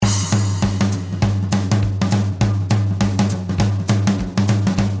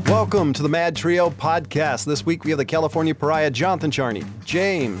Welcome to the Mad Trio podcast. This week we have the California Pariah, Jonathan Charney,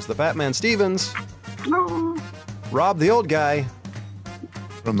 James, the Fat Man Stevens, Hello. Rob, the old guy,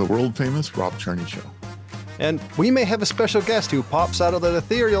 from the world famous Rob Charney Show. and we may have a special guest who pops out of the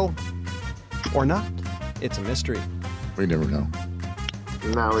ethereal, or not. It's a mystery. We never know.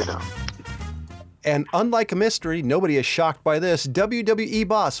 No, we don't. And unlike a mystery, nobody is shocked by this. WWE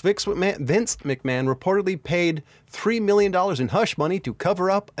boss Vince McMahon reportedly paid $3 million in hush money to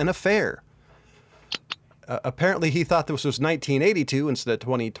cover up an affair. Apparently, he thought this was 1982 instead of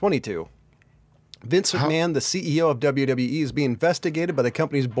 2022. Vince McMahon, the CEO of WWE, is being investigated by the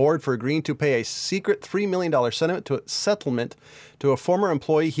company's board for agreeing to pay a secret $3 million settlement to a former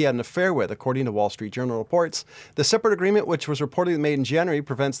employee he had an affair with, according to Wall Street Journal reports. The separate agreement, which was reportedly made in January,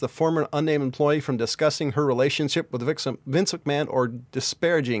 prevents the former unnamed employee from discussing her relationship with Vince McMahon or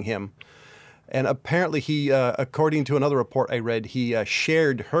disparaging him. And apparently he, according to another report I read, he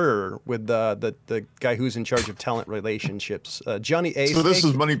shared her with the guy who's in charge of talent relationships, Johnny Ace. So this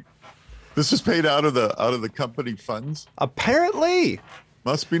is money. This is paid out of the company funds. Apparently.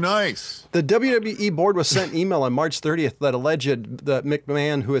 Must be nice. The WWE board was sent an email on March 30th that alleged that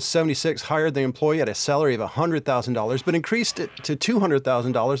McMahon, who is 76, hired the employee at a salary of $100,000, but increased it to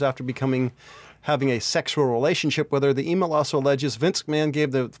 $200,000 after having a sexual relationship with her. The email also alleges Vince McMahon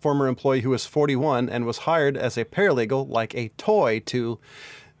gave the former employee, who was 41 and was hired as a paralegal, like a toy to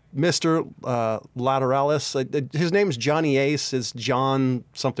Mr. Lateralis. His name's Johnny Ace. Is John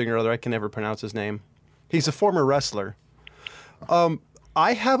something or other. I can never pronounce his name. He's a former wrestler.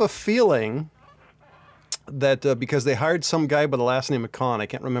 I have a feeling that because they hired some guy by the last name of Khan, I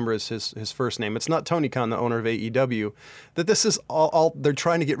can't remember his first name. It's not Tony Khan, the owner of AEW, that this is all they're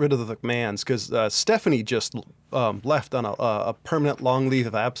trying to get rid of the McMahons, because Stephanie just left on a permanent long leave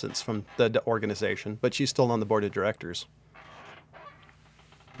of absence from the organization, but she's still on the board of directors.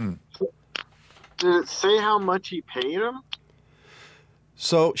 Did it say how much he paid him?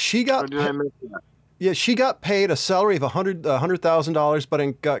 So she got. Or did I miss that? Yeah, she got paid a salary of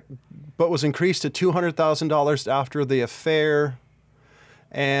 $100,000, but was increased to $200,000 after the affair,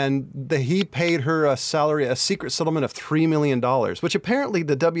 and he paid her a secret settlement of $3 million, which apparently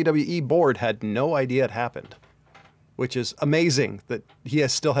the WWE board had no idea had happened, which is amazing that he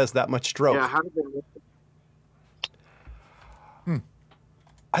still has that much stroke. Yeah, how did they miss it?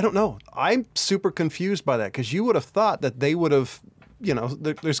 I don't know. I'm super confused by that, because you would have thought that they would have,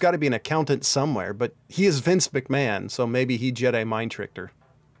 there's got to be an accountant somewhere, but he is Vince McMahon, so maybe he Jedi mind tricked her.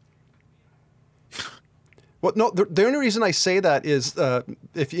 Well, no, the only reason I say that is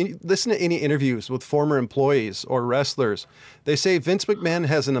if you listen to any interviews with former employees or wrestlers, they say Vince McMahon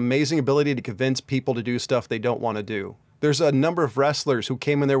has an amazing ability to convince people to do stuff they don't want to do. There's a number of wrestlers who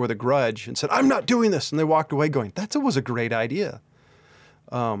came in there with a grudge and said, "I'm not doing this," and they walked away going, "That was a great idea."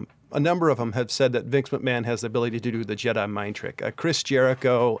 A number of them have said that Vince McMahon has the ability to do the Jedi mind trick. Chris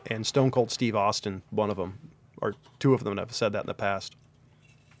Jericho and Stone Cold Steve Austin, one of them, or two of them have said that in the past.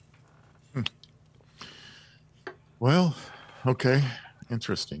 Well, okay,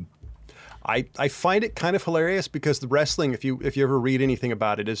 interesting. I find it kind of hilarious because the wrestling, if you ever read anything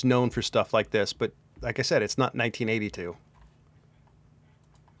about it, is known for stuff like this. But like I said, it's not 1982.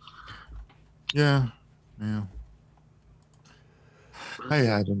 Yeah.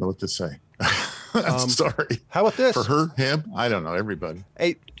 I don't know what to say. I'm sorry. How about this? For her, him, I don't know, everybody.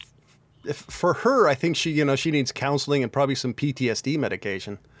 For her, I think she needs counseling and probably some PTSD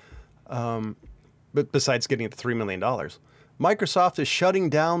medication. But besides getting the $3 million. Microsoft is shutting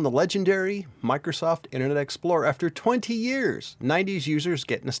down the legendary Microsoft Internet Explorer after 20 years. 90s users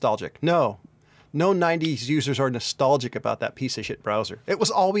get nostalgic. No 90s users are nostalgic about that piece of shit browser. It was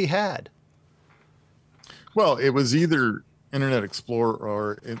all we had. Well, it was either Internet Explorer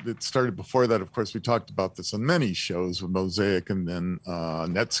or it started before that. Of course, we talked about this on many shows with Mosaic and then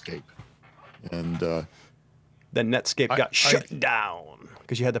Netscape. And then Netscape got shut down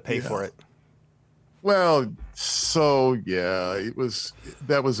because you had to pay for it. Well, so yeah,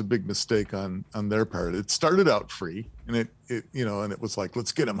 that was a big mistake on their part. It started out free, and it and it was like,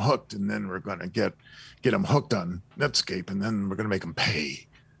 let's get them hooked, and then we're going to get them hooked on Netscape, and then we're going to make them pay.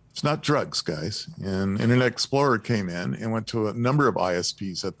 It's not drugs, guys. And Internet Explorer came in and went to a number of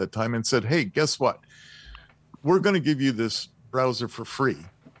ISPs at that time and said, hey, guess what? We're going to give you this browser for free.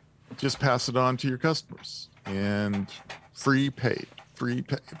 Just pass it on to your customers. And free paid.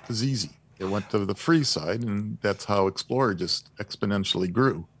 It was easy. It went to the free side, and that's how Explorer just exponentially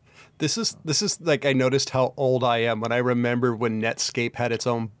grew. This is like, I noticed how old I am when I remember when Netscape had its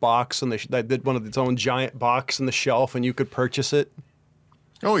own box and they did one of its own giant box on the shelf and you could purchase it.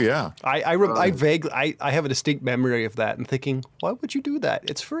 Oh yeah. I vaguely I have a distinct memory of that and thinking, why would you do that?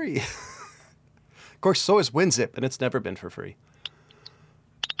 It's free. Of course, so is WinZip, and it's never been for free.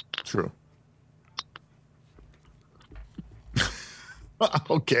 True.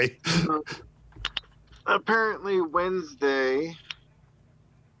 Okay. Apparently, Wednesday,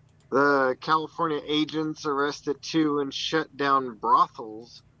 the California agents arrested 2 and shut down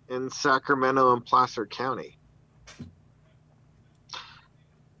brothels in Sacramento and Placer County.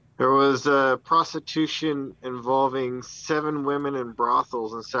 There was prostitution involving 7 women in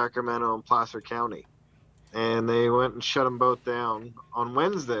brothels in Sacramento and Placer County. And they went and shut them both down on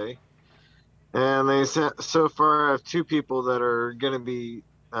Wednesday. And they so far have 2 people that are going to be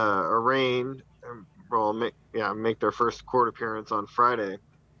arraigned. Well, make their first court appearance on Friday.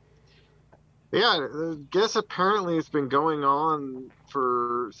 Yeah, I guess apparently it's been going on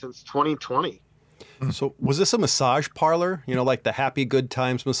since 2020. So was this a massage parlor? You know, like the Happy Good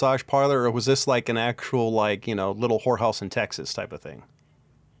Times massage parlor, or was this like an actual, like, you know, little whorehouse in Texas type of thing?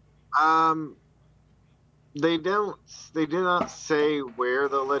 They did not say where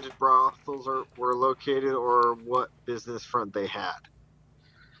the alleged brothels were located or what business front they had.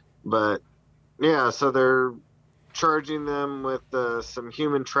 But yeah, so they're charging them with some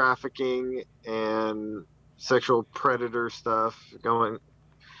human trafficking and sexual predator stuff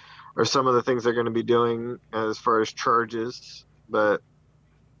or some of the things they're going to be doing as far as charges. But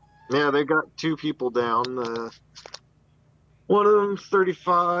yeah, they got 2 people down. One of them's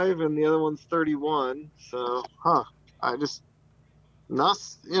 35 and the other one's 31. So, I'm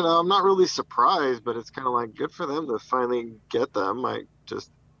not really surprised, but it's kind of like good for them to finally get them.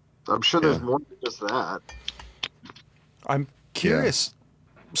 I'm sure there's more than just that. I'm curious.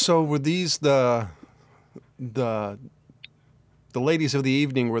 Yeah. So were these the ladies of the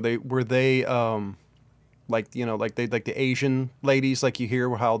evening? Were they like, you know, like the Asian ladies, like you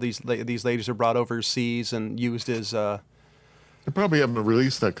hear how these ladies are brought overseas and used as They probably haven't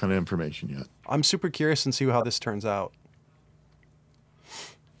released that kind of information yet. I'm super curious and see how this turns out.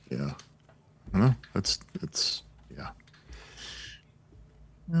 Yeah. Well, it's yeah.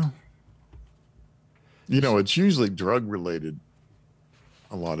 Yeah. You know, it's usually drug related,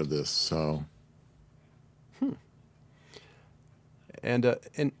 a lot of this, so. And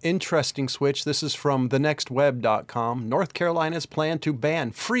an interesting switch. This is from thenextweb.com. North Carolina's plan to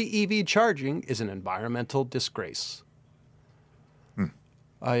ban free EV charging is an environmental disgrace.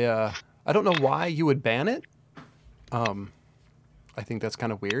 I don't know why you would ban it. I think that's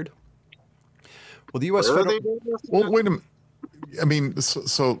kind of weird. Well, the U.S. federal. Well, wait a minute. I mean,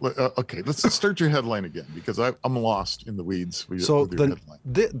 okay, let's start your headline again, because I'm lost in the weeds with your headline.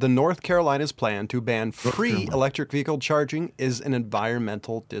 The North Carolina's plan to ban free electric vehicle charging is an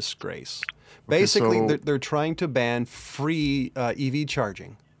environmental disgrace. Basically, they're trying to ban free EV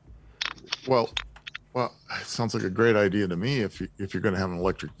charging. Well, it sounds like a great idea to me if you're going to have an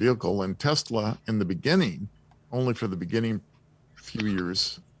electric vehicle. And Tesla, in the beginning, only for the beginning few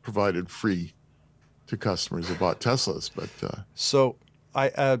years, provided free to customers who bought Teslas. But so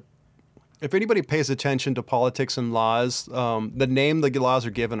if anybody pays attention to politics and laws, the name the laws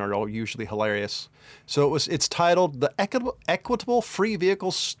are given are all usually hilarious. So it's titled the Equitable Free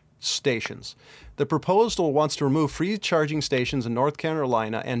Vehicle Stations. The proposal wants to remove free charging stations in North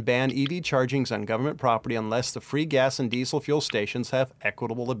Carolina and ban EV chargings on government property unless the free gas and diesel fuel stations have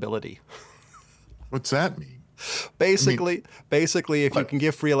equitable ability. What's that mean? Basically, if you can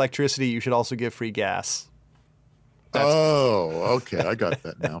give free electricity, you should also give free gas. Okay, I got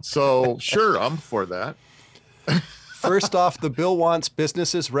that now. So sure, I'm for that. First off, the bill wants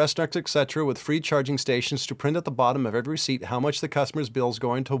businesses, restaurants, etc., with free charging stations to print at the bottom of every receipt how much the customer's bill is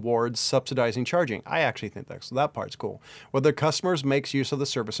going towards subsidizing charging. I actually think that part's cool. Whether customers makes use of the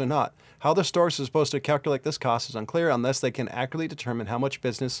service or not. How the stores are supposed to calculate this cost is unclear unless they can accurately determine how much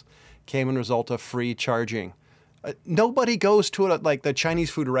business came in result of free charging. Nobody goes to like the Chinese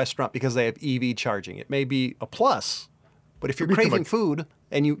food restaurant because they have EV charging. It may be a plus, but if you're craving food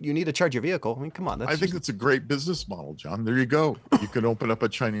and you need to charge your vehicle, I mean, come on. I think it's a great business model, John. There you go. You can open up a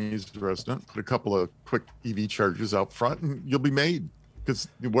Chinese restaurant, put a couple of quick EV chargers out front, and you'll be made. Because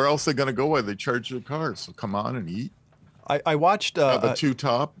where else are they going to go while they charge their cars? So come on and eat. I watched the two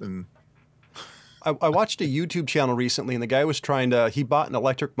top and. I watched a YouTube channel recently, and the guy was he bought an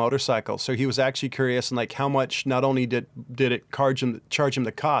electric motorcycle. So he was actually curious and like how much, not only did it charge him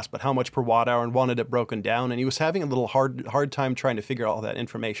the cost, but how much per watt hour, and wanted it broken down. And he was having a little hard time trying to figure all that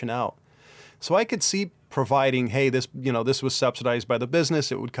information out. So I could see providing, hey, this was subsidized by the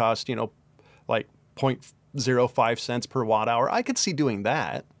business. It would cost, like 0.05 cents per watt hour. I could see doing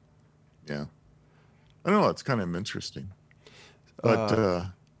that. Yeah. I don't know. It's kind of interesting.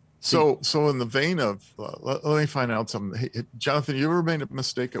 But, So in the vein of, let me find out something. Hey, Jonathan, you ever made a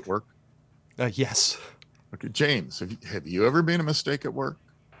mistake at work? Yes. Okay, James, have you ever made a mistake at work?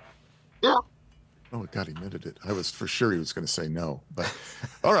 Yeah. Oh, God, he admitted it. I was for sure he was going to say no. But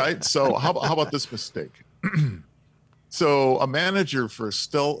all right. So how about this mistake? So a manager for a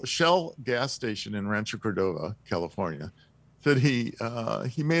Shell gas station in Rancho Cordova, California, said he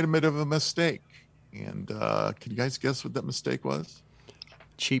made a bit of a mistake. And can you guys guess what that mistake was?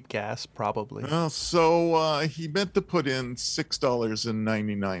 Cheap gas, probably. So he meant to put in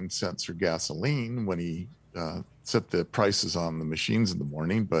 $6.99 for gasoline when he set the prices on the machines in the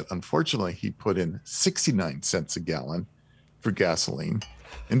morning, but unfortunately he put in 69 cents a gallon for gasoline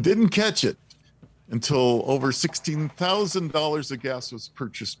and didn't catch it until over $16,000 of gas was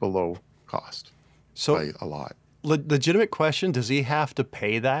purchased below cost. So by a lot. Legitimate question: does he have to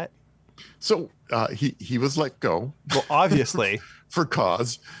pay that? So he was let go. Well, obviously. For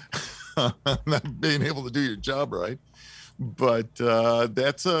cause not being able to do your job right. But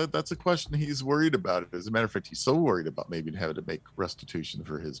that's a question he's worried about. As a matter of fact, he's so worried about maybe having to make restitution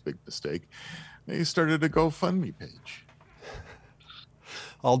for his big mistake. He started a GoFundMe page.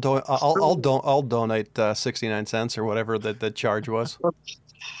 I'll donate 69 cents or whatever the charge was.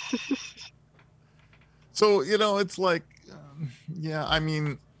 So, it's like, yeah, I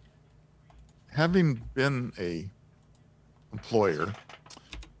mean, having been a employer,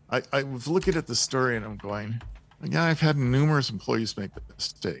 I was looking at the story and I'm going, yeah, I've had numerous employees make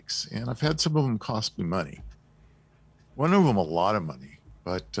mistakes, and I've had some of them cost me money. One of them a lot of money,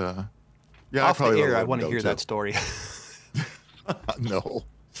 but yeah, off the air, I want to hear that story. No.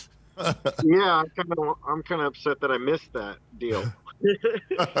 Yeah, I'm kind of upset that I missed that deal.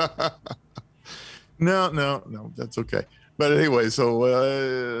 No, that's okay. But anyway,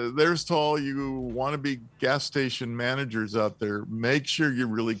 so there's to all you want to be gas station managers out there. Make sure you're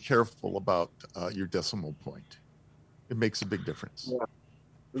really careful about your decimal point. It makes a big difference.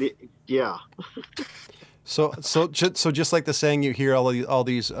 Yeah. So just like the saying you hear all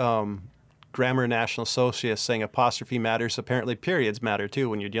these grammar National Socialists saying apostrophe matters, apparently periods matter too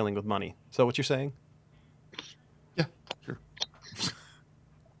when you're dealing with money. Is that what you're saying? Yeah, sure.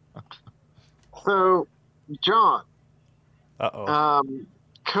 So, John. Uh-oh.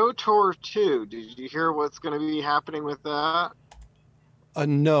 KOTOR 2, did you hear what's going to be happening with that?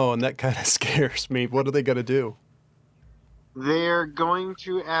 No, and that kind of scares me. What are they going to do? They're going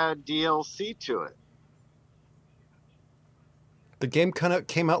to add DLC to it. The game kind of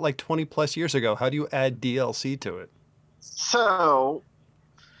came out like 20 plus years ago. How do you add DLC to it? So,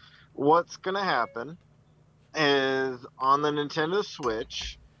 what's going to happen is on the Nintendo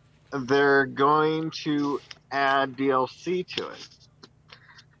Switch, they're going to add DLC to it.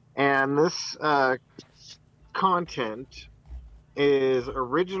 And this content is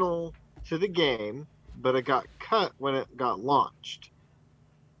original to the game, but it got cut when it got launched.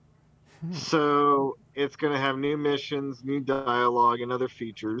 So it's going to have new missions, new dialogue, and other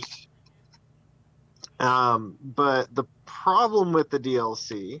features. But the problem with the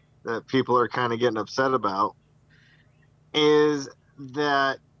DLC that people are kind of getting upset about is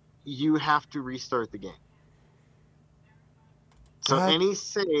that you have to restart the game. So any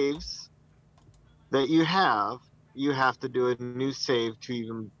saves that you have to do a new save to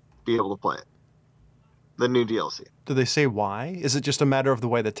even be able to play it. The new DLC. Do they say why? Is it just a matter of the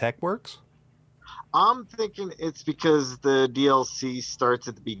way the tech works? I'm thinking it's because the DLC starts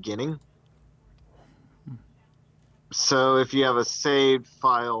at the beginning. So if you have a saved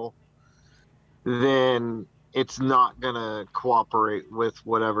file, then it's not going to cooperate with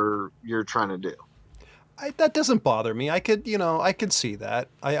whatever you're trying to do. That doesn't bother me. I could see that.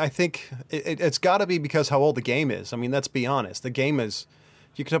 I think it's got to be because how old the game is. I mean, let's be honest. The game is,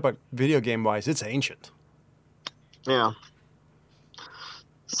 you can talk about video game wise, it's ancient. Yeah.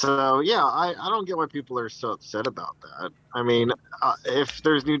 So, yeah, I don't get why people are so upset about that. I mean, if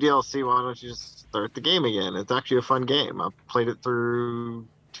there's new DLC, why don't you just start the game again? It's actually a fun game. I've played it through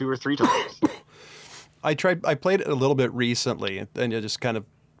 2 or 3 times. I played it a little bit recently, and I just kind of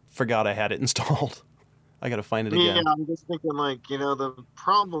forgot I had it installed. I got to find it again. Yeah, I'm just thinking, like, the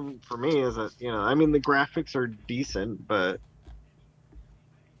problem for me is that, I mean, the graphics are decent, but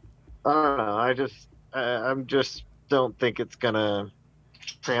I don't know. I'm just don't think it's going to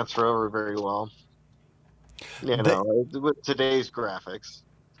transfer over very well. With today's graphics.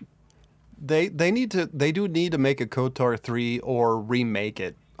 They do need to make a KOTOR 3 or remake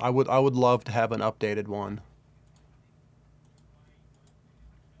it. I would love to have an updated one.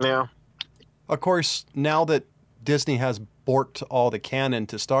 Yeah. Of course, now that Disney has borked all the canon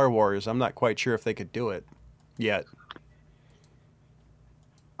to Star Wars, I'm not quite sure if they could do it yet.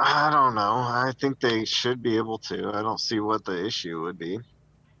 I don't know. I think they should be able to. I don't see what the issue would be.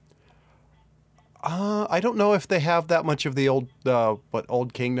 I don't know if they have that much of the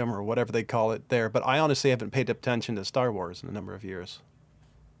old Kingdom or whatever they call it there, but I honestly haven't paid attention to Star Wars in a number of years,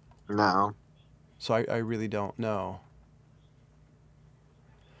 No, so I really don't know.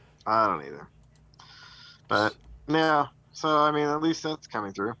 I don't either. But yeah, so I mean, at least that's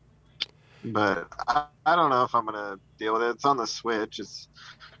coming through. But I don't know if I'm gonna deal with it. It's on the Switch. It's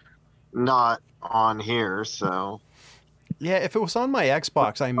not on here, so Yeah, if it was on my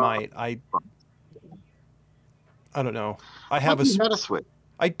Xbox, I might. I don't know. I have a. you had a Switch.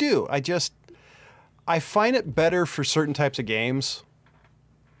 I do. I find it better for certain types of games.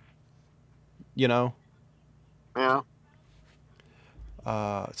 You know. Yeah.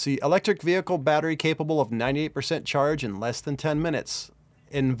 See, electric vehicle battery capable of 98% charge in less than 10 minutes.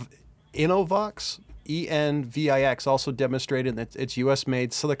 Innovox, ENVIX, also demonstrated that its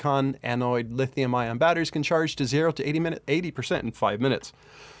US-made silicon anode lithium-ion batteries can charge to 0 to 80% in 5 minutes.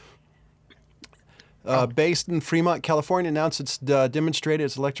 Based in Fremont, California, announced it's demonstrated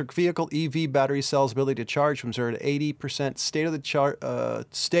its electric vehicle EV battery cell's ability to charge from 0 to 80%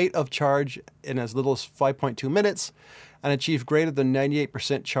 state of charge in as little as 5.2 minutes and achieve greater than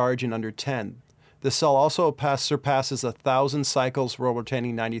 98% charge in under 10. The cell also surpasses 1,000 cycles while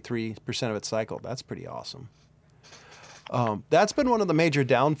retaining 93% of its cycle. That's pretty awesome. That's been one of the major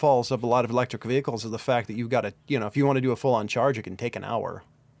downfalls of a lot of electric vehicles is the fact that you've got to, if you want to do a full-on charge, it can take an hour.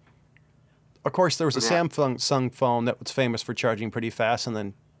 Of course, there was a Samsung phone that was famous for charging pretty fast and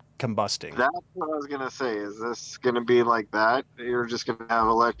then combusting. That's what I was gonna say. Is this gonna be like that? You're just gonna have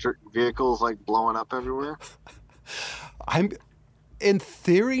electric vehicles like blowing up everywhere? In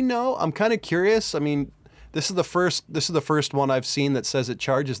theory, no. I'm kind of curious. I mean, this is the first one I've seen that says it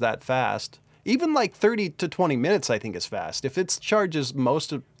charges that fast. Even like 30 to 20 minutes, I think is fast. If it charges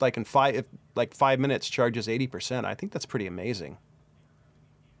most of in 5 minutes charges 80%, I think that's pretty amazing.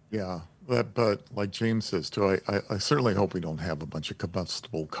 Yeah, but like James says too, I certainly hope we don't have a bunch of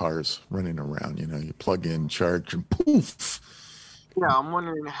combustible cars running around. You plug in, charge, and poof. Yeah, I'm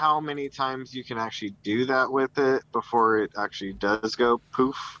wondering how many times you can actually do that with it before it actually does go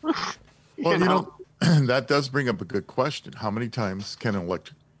poof. Well, that does bring up a good question. How many times can an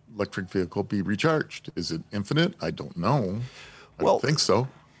electric vehicle be recharged? Is it infinite? I don't know. I don't think so.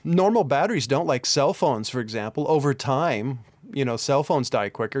 Normal batteries don't, like cell phones, for example. Over time, cell phones die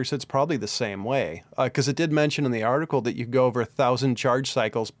quicker, so it's probably the same way. Because it did mention in the article that you go over 1,000 charge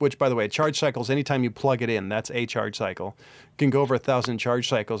cycles, which, by the way, charge cycles, anytime you plug it in, that's a charge cycle, can go over 1,000 charge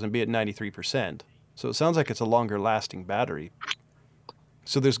cycles and be at 93%. So it sounds like it's a longer lasting battery.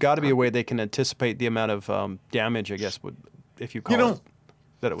 So there's got to be a way they can anticipate the amount of damage, I guess, if you call it.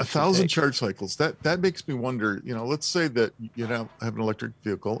 That it would 1,000 charge cycles. That makes me wonder. Let's say that you have an electric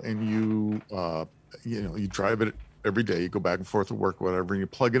vehicle and you drive it every day. You go back and forth to work, whatever, and you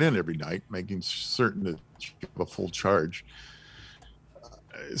plug it in every night, making certain that you have a full charge.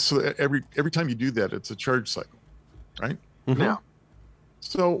 So every time you do that, it's a charge cycle, right? Mm-hmm. Yeah.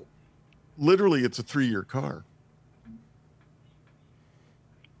 So literally, it's a 3-year car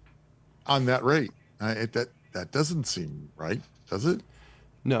on that rate. That doesn't seem right, does it?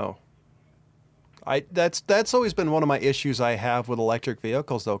 No. That's always been one of my issues I have with electric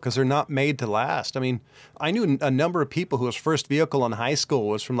vehicles, though, because they're not made to last. I mean, I knew a number of people whose first vehicle in high school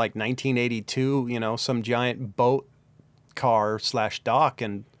was from like 1982, some giant boat car / dock.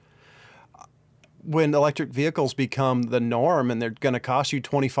 And when electric vehicles become the norm and they're going to cost you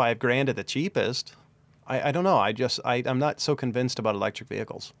 $25,000 at the cheapest, I don't know. I'm not so convinced about electric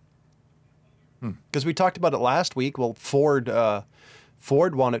vehicles. Because we talked about it last week. Well, Ford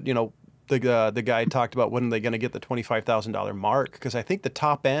wanted, the guy talked about when are they going to get the $25,000 mark, because I think the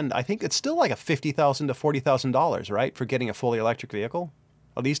top end, I think it's still like a $50,000 to $40,000, right, for getting a fully electric vehicle.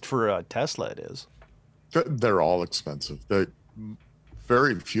 At least for a Tesla, it is. They're all expensive.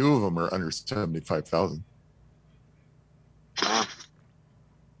 Very few of them are under 75,000.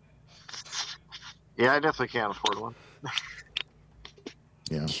 Yeah, I definitely can't afford one.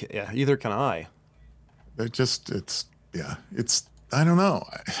 Yeah, either can I. It's I don't know.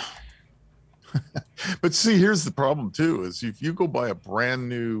 But see, here's the problem too, is if you go buy a brand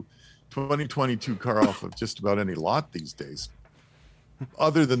new 2022 car off of just about any lot these days,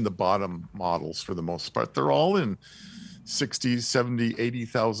 other than the bottom models for the most part, they're all in $60,000, $70,000,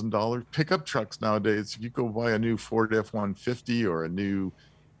 $80,000 pickup trucks nowadays. If you go buy a new Ford F-150 or a new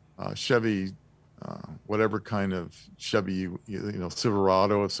Chevy, whatever kind of Chevy,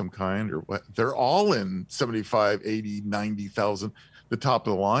 Silverado of some kind, or what, they're all in 75, 80, 90,000. The top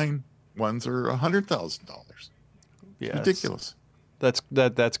of the line ones are $100,000. Yeah, ridiculous.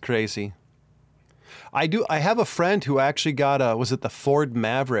 That's crazy. I have a friend who actually got was it the Ford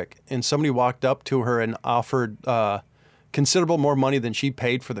Maverick, and somebody walked up to her and offered considerable more money than she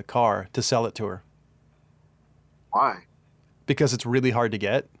paid for the car to sell it to her. Why? Because it's really hard to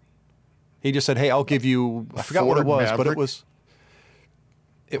get. He just said, "Hey, I'll give you." I forgot what it Ford was, but Maverick? it was.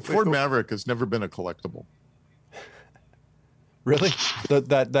 Ford Maverick has never been a collectible. Really?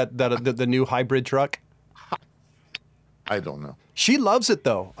 The new hybrid truck? I don't know. She loves it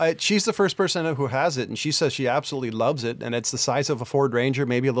though. She's the first person I know who has it, and she says she absolutely loves it. And it's the size of a Ford Ranger,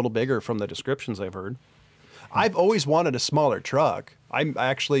 maybe a little bigger from the descriptions I've heard. I've always wanted a smaller truck. I'm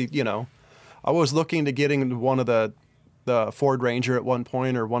actually, I was looking to getting one of the Ford Ranger at one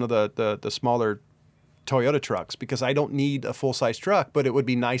point, or one of the smaller Toyota trucks, because I don't need a full size truck, but it would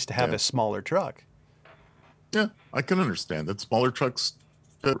be nice to have a smaller truck. Yeah, I can understand that. Smaller trucks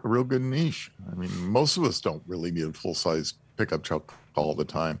fit a real good niche. I mean, most of us don't really need a full-size pickup truck all the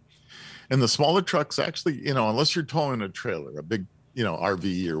time. And the smaller trucks actually, unless you're towing a trailer, a big,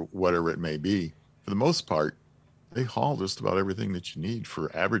 RV or whatever it may be, for the most part, they haul just about everything that you need for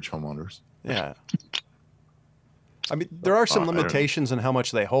average homeowners. Yeah. I mean, there are some limitations in how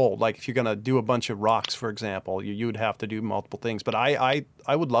much they hold. Like if you're going to do a bunch of rocks, for example, you would have to do multiple things. But I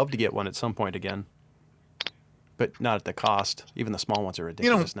would love to get one at some point again. But not at the cost. Even the small ones are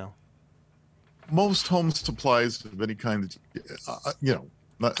ridiculous now. Most home supplies of any kind,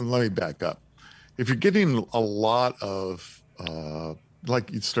 let me back up. If you're getting a lot of,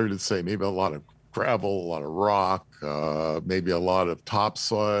 like you started to say, maybe a lot of gravel, a lot of rock, maybe a lot of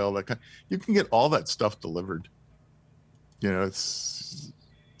topsoil, you can get all that stuff delivered.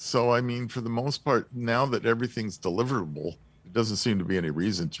 So, I mean, for the most part, now that everything's deliverable, it doesn't seem to be any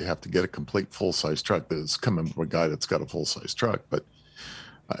reason that you have to get a complete full-size truck that's coming from a guy that's got a full-size truck. But,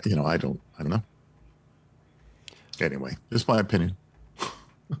 I don't know. Anyway, just my opinion.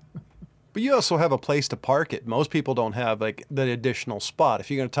 But you also have a place to park it. Most people don't have like the additional spot. If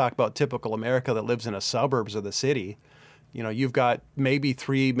you're going to talk about typical America that lives in the suburbs of the city, you've got maybe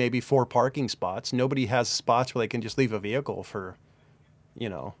 3, maybe 4 parking spots. Nobody has spots where they can just leave a vehicle for,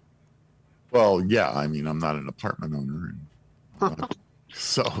 Well, yeah, I mean, I'm not an apartment owner.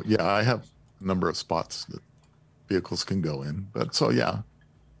 So, yeah, I have a number of spots that vehicles can go in. But so, yeah.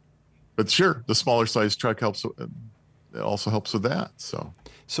 But sure, the smaller size truck helps. It also helps with that. So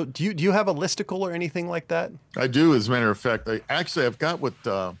do you have a listicle or anything like that? I do. As a matter of fact, I've got what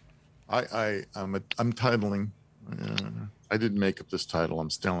I'm titling. I didn't make up this title. I'm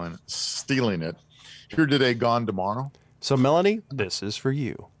stealing it. Here today, gone tomorrow. So Melanie, this is for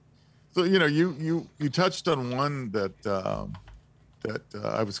you. So you touched on one that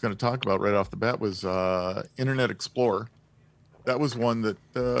I was going to talk about right off the bat was Internet Explorer. That was one that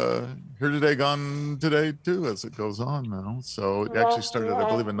here today, gone today too, as it goes on now. So it actually started, I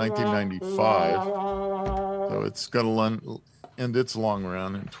believe, in 1995. So it's got to end its long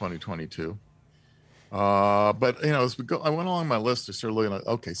run in 2022. But as we go, I went along my list. I started looking at,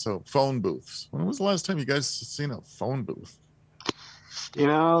 okay, so phone booths. When was the last time you guys seen a phone booth?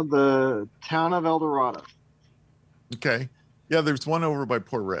 The town of El Dorado. Okay. Yeah, there's one over by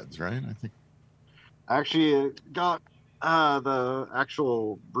Port Reds, right? I think. Actually, it got the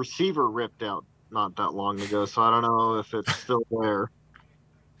actual receiver ripped out not that long ago, so I don't know if it's still there.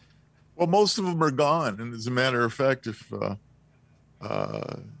 Well, most of them are gone. And as a matter of fact, if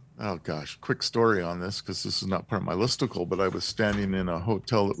oh gosh, quick story on this, because this is not part of my listicle, but I was standing in a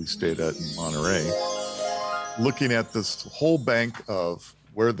hotel that we stayed at in Monterey, looking at this whole bank of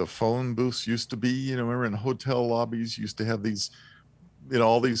where the phone booths used to be. Remember in hotel lobbies used to have these,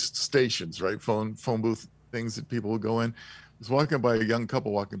 all these stations, right? Phone booth things that people would go in. I was walking by, a young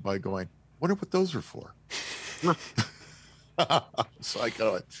couple walking by going, wonder what those are for. So I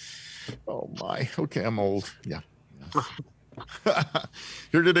go, oh my, okay, I'm old. Yeah.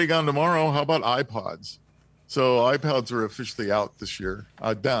 Here today, gone tomorrow. How about iPods? So iPods are officially out this year.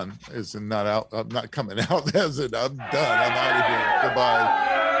 Done, as in not out. I'm not coming out. As in I'm done. I'm out of here.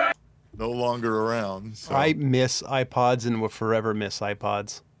 Goodbye. No longer around. So. I miss iPods and will forever miss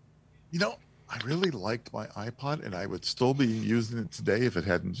iPods. I really liked my iPod, and I would still be using it today if it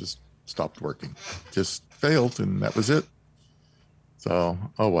hadn't just stopped working. Just failed, and that was it. So,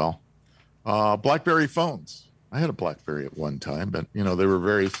 oh well. BlackBerry phones. I had a BlackBerry at one time, but they were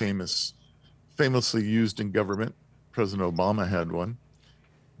very famously used in government. President Obama had one,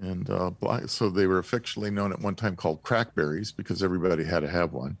 and so they were affectionately known at one time called crackberries because everybody had to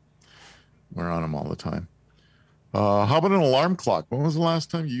have one. We're on them all the time. How about an alarm clock? When was the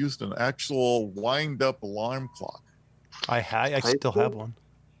last time you used an actual wind-up alarm clock? I still have one.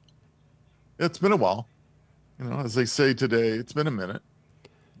 It's been a while. You know, as they say today, it's been a minute.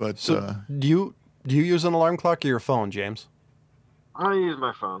 But So do you use an alarm clock or your phone, James? I use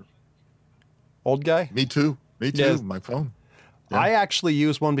my phone. Old guy? me too. Me too. Yes. My phone. Yeah. I actually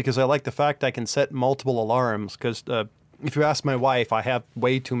use one because I like the fact I can set multiple alarms. Because if you ask my wife, I have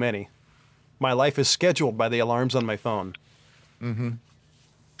way too many. My life is scheduled by the alarms on my phone. Mm-hmm.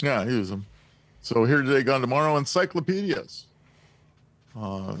 Yeah, I use them. So here today, gone tomorrow. Encyclopedias.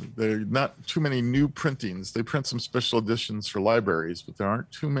 There are not too many new printings. They print some special editions for libraries, but there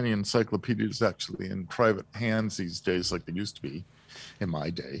aren't too many encyclopedias actually in private hands these days like they used to be in my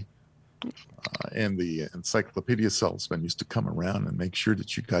day. And the encyclopedia salesman used to come around and make sure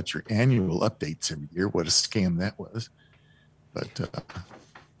that you got your annual updates every year. What a scam that was. But so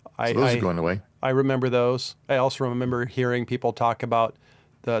those are going away. I remember those. I also remember hearing people talk about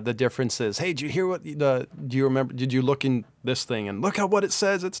the differences. Hey, did you hear what do you remember? Did you look in this thing and look at what it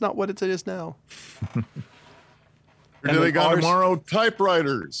says? It's not what it is now. Here they got tomorrow.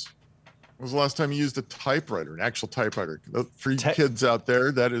 Typewriters. When was the last time you used a typewriter, an actual typewriter? For you kids out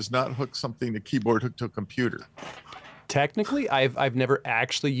there, that is not hook something, the keyboard hooked to a computer. Technically, I've never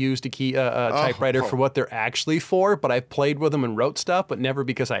actually used a typewriter for what they're actually for, but I've played with them and wrote stuff, but never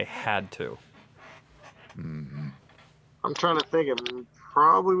because I had to. Mm-hmm. I'm trying to think. It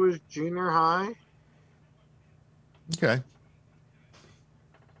probably was junior high. Okay,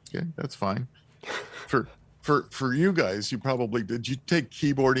 that's fine. For you guys, you probably did. You take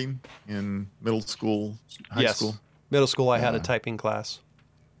keyboarding in middle school, high school? Middle school, I had a typing class.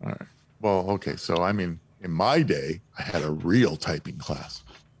 All right. Well, okay. So I mean, in my day, I had a real typing class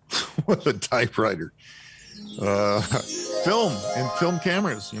with a typewriter. Film and film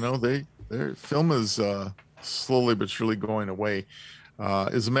cameras. You know, their film is slowly but surely going away.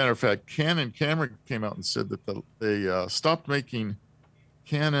 As a matter of fact, Canon camera came out and said that they stopped making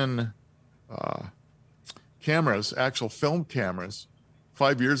Canon cameras, actual film cameras,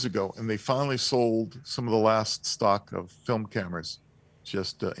 5 years ago, and they finally sold some of the last stock of film cameras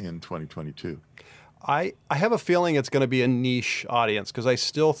just in 2022. I have a feeling it's going to be a niche audience because I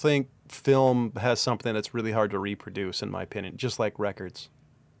still think film has something that's really hard to reproduce, in my opinion, just like records.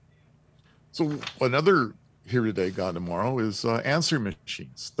 So another here today, gone tomorrow is answering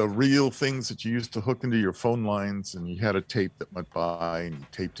machines, the real things that you used to hook into your phone lines, and you had a tape that went by and you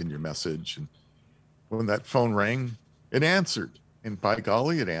taped in your message, and when that phone rang, it answered, and by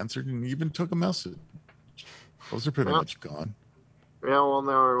golly, it answered and even took a message. Those are pretty much gone. Yeah, well,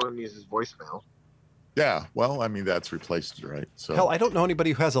 now everyone uses voicemail. Yeah, well, I mean, that's replaced it, right? So hell, I don't know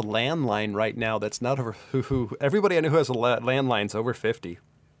anybody who has a landline right now that's not over. Who everybody I know who has a landline's over 50.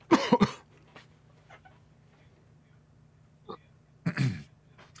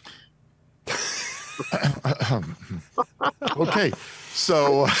 Okay,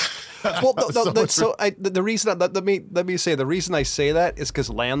 so well, the reason let me say the reason I say that is because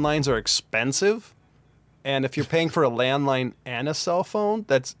landlines are expensive, and if you're paying for a landline and a cell phone,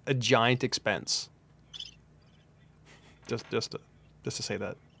 that's a giant expense. Just to say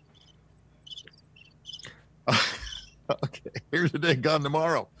that. Okay, here's today, gone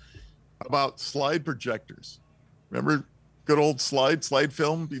tomorrow. About slide projectors. Remember good old slide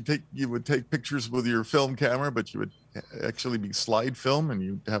film? You would take pictures with your film camera, but you would actually be slide film, and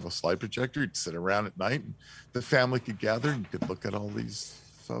you'd have a slide projector. You'd sit around at night, and the family could gather, and you could look at all these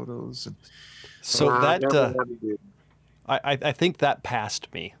photos. And so I think that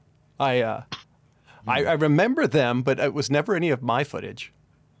passed me. I remember them, but it was never any of my footage.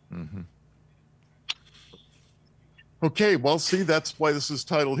 Mm-hmm. Okay, well, see, that's why this is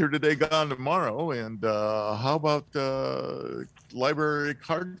titled Here Today, Gone Tomorrow. And how about library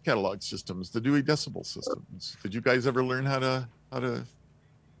card catalog systems, the Dewey Decimal systems? Did you guys ever learn how to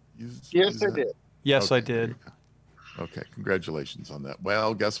use? Yes, I that? did. Yes, okay, I did. Okay, congratulations on that.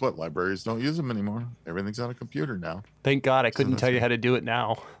 Well, guess what? Libraries don't use them anymore. Everything's on a computer now. Thank God I couldn't tell you how to do it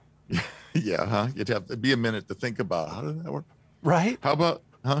now. Yeah, huh? You'd have to be a minute to think about how does that work? Right? How about,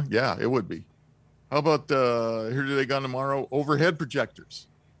 yeah, it would be. How about Here Today, Gone Tomorrow, overhead projectors?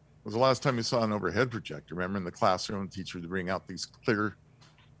 When was the last time you saw an overhead projector? Remember in the classroom, the teacher would bring out these clear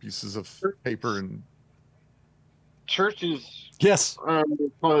pieces of paper and... Churches. Yes.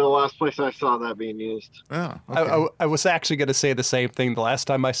 Probably the last place I saw that being used. Yeah. Okay. I was actually going to say the same thing. The last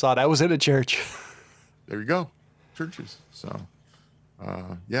time I saw it, I was in a church. There you go. Churches. So,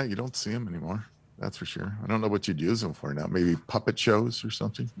 yeah, you don't see them anymore. That's for sure. I don't know what you'd use them for now. Maybe puppet shows or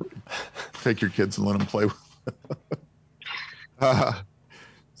something. Take your kids and let them play with.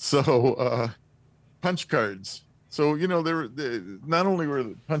 Punch cards. So, you know, not only were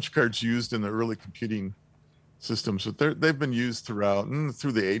the punch cards used in the early computing systems, but they've been used throughout and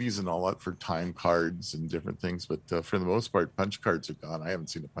through the 80s and all that for time cards and different things. But for the most part, punch cards are gone. I haven't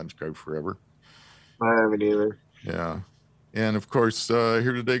seen a punch card forever. I haven't either. Yeah. And of course,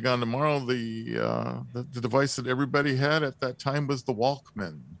 here today, gone tomorrow, the device that everybody had at that time was the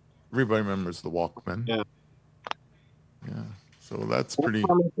Walkman. Everybody remembers the Walkman. Yeah. Yeah. So that's pretty.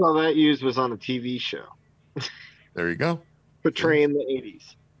 All that used was on a TV show There you go. portraying the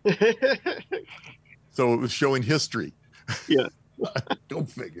 80s. So it was showing history. Yeah. Go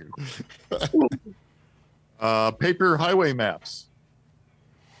figure. Paper highway maps.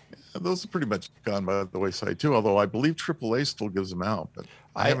 Yeah, those are pretty much gone by the wayside too. Although I believe AAA still gives them out, but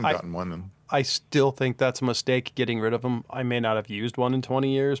I haven't gotten one. I still think that's a mistake getting rid of them. I may not have used one in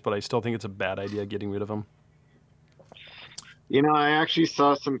 20 years, but I still think it's a bad idea getting rid of them. You know, I actually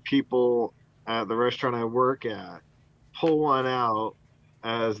saw some people at the restaurant I work at pull one out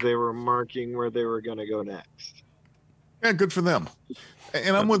as they were marking where they were going to go next. Yeah, good for them.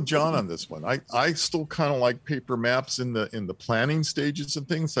 And I'm with John on this one. I still kind of like paper maps in the planning stages and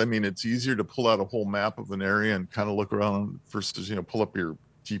things. I mean, it's easier to pull out a whole map of an area and kind of look around versus, pull up your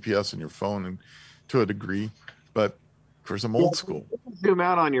GPS and your phone and to a degree. But of course, I'm old school. Zoom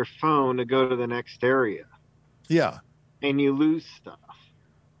out on your phone to go to the next area. Yeah. And you lose stuff.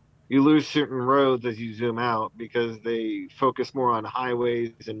 You lose certain roads as you zoom out because they focus more on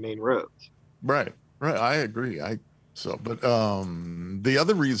highways and main roads. Right. I agree. But the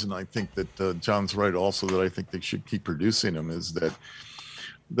other reason I think that John's right also that I think they should keep producing them is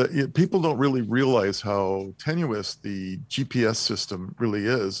that people don't really realize how tenuous the GPS system really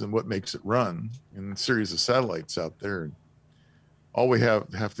is and what makes it run in a series of satellites out there. And all we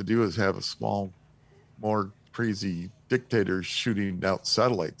have to do is have a small, more crazy dictators shooting out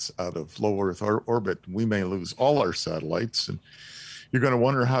satellites out of low Earth orbit. We may lose all our satellites, and you're going to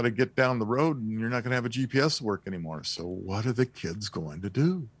wonder how to get down the road, and you're not going to have a GPS to work anymore. So what are the kids going to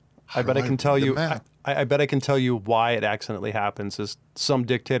do? I bet I can tell you. I bet I can tell you why it accidentally happens. Is some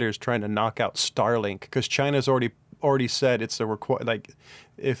dictators trying to knock out Starlink because China's already said it's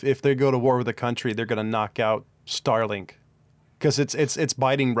if they go to war with a country, they're going to knock out Starlink because it's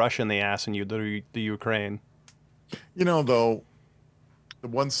biting Russia in the ass in the Ukraine. Though, the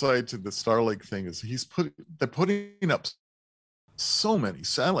one side to the Starlink thing is they're putting up so many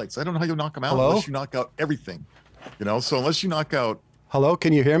satellites. I don't know how you knock them out unless you knock out everything. So unless you knock out. Hello,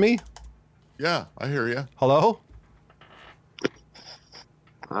 can you hear me? Yeah, I hear you. Hello?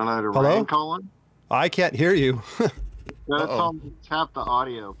 Ryan calling? I can't hear you. Tap the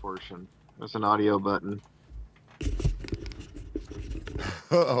audio portion. There's an audio button.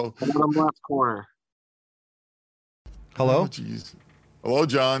 Uh-oh. Bottom left corner. Hello? Oh, jeez. Hello,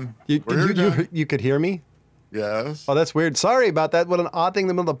 John. You could hear me? Yes. Oh, that's weird. Sorry about that. What an odd thing in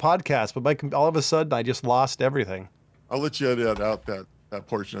the middle of the podcast. But all of a sudden, I just lost everything. I'll let you edit out that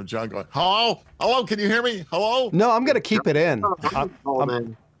portion of John going, hello, can you hear me? Hello? No, I'm going to keep it in. I'm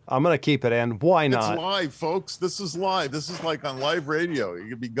going to keep it in. Why not? It's live, folks. This is live. This is like on live radio. You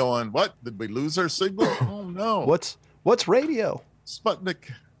could be going, what? Did we lose our signal? Oh, no. What's radio? Sputnik.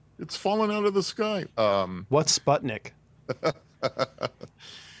 It's falling out of the sky. What's Sputnik?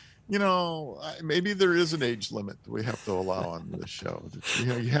 Maybe there is an age limit that we have to allow on this show.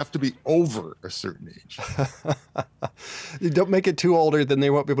 You have to be over a certain age. You don't make it too older, then they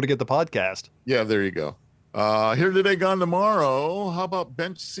won't be able to get the podcast. Yeah, there you go. Here today, gone tomorrow. How about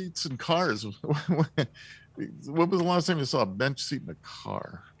bench seats in cars? When was the last time you saw a bench seat in a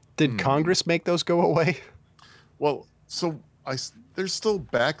car? Did Congress make those go away? Well, there's still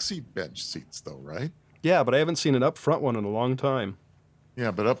backseat bench seats, though, right? Yeah, but I haven't seen an up front one in a long time. Yeah,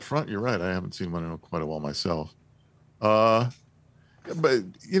 but up front, you're right. I haven't seen one in quite a while myself. But,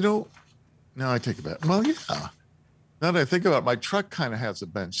 now I take it back. Well, yeah. Now that I think about it, my truck kind of has a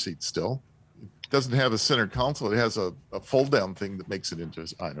bench seat still. It doesn't have a center console. It has a fold-down thing that makes it into,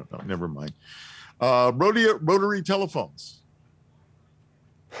 I don't know, never mind. Rotary telephones.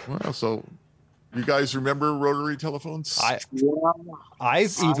 Well, so you guys remember rotary telephones?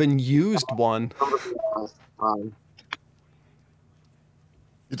 I've even used one.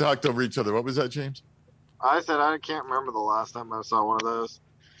 You talked over each other. What was that, James? I said I can't remember the last time I saw one of those.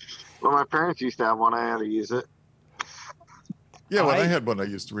 Well, my parents used to have one. I had to use it. Yeah, when I had one, I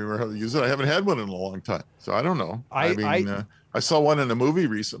used to remember how to use it. I haven't had one in a long time, so I don't know. I saw one in a movie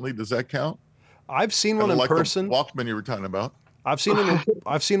recently. Does that count? I've seen one in person. The Walkman you were talking about. I've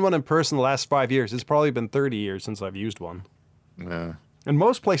seen one in person the last 5 years. It's probably been 30 years since I've used one. Yeah. In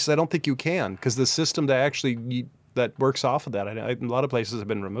most places, I don't think you can because the system that works off of that, a lot of places have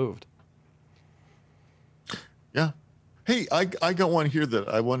been removed. Yeah. Hey, I got one here that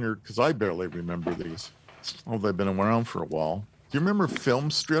I wonder because I barely remember these. Oh, they've been around for a while. Do you remember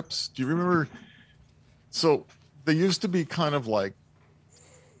film strips? Do you remember? So they used to be kind of like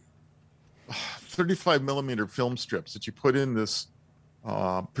 35 millimeter film strips that you put in this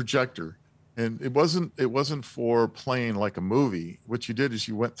projector, and it wasn't for playing like a movie. What you did is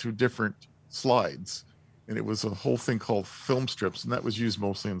you went through different slides, and it was a whole thing called film strips, and that was used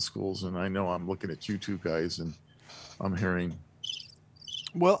mostly in schools. And I know I'm looking at you two guys, and I'm hearing.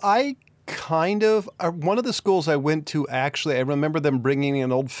 Well, one of the schools I went to, actually, I remember them bringing in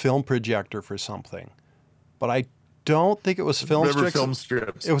an old film projector for something, but I don't think it was film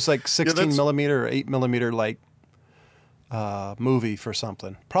strips. It was like 16 millimeter or 8 millimeter, like movie for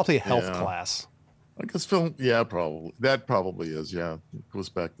something. Probably a health class. I guess film. Yeah, probably. That probably is. Yeah. It goes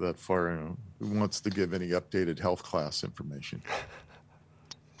back that far. You know, who wants to give any updated health class information?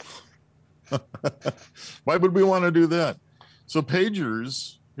 Why would we want to do that? So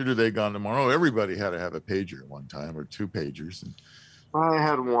pagers, here today, gone tomorrow. Everybody had to have a pager at one time, or 2 pagers. And I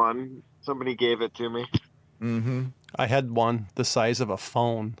had one. Somebody gave it to me. mm-hmm. I had one the size of a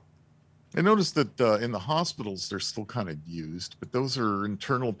phone. I noticed that in the hospitals, they're still kind of used, but those are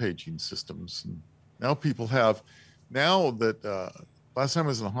internal paging systems. And now people have, now that last time I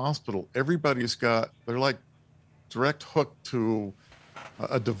was in the hospital, they're like direct hooked to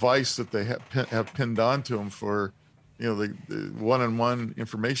a device that they have pinned onto them for, you know, the one-on-one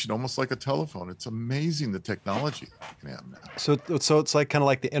information, almost like a telephone. It's amazing the technology you can have now. So it's like kind of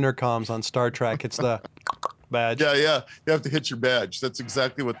like the intercoms on Star Trek. It's the badge. Yeah. You have to hit your badge. That's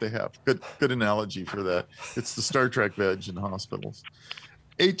exactly what they have. Good analogy for that. It's the Star Trek badge in hospitals.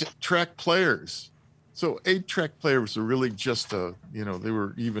 8-track players. So 8-track players are really just they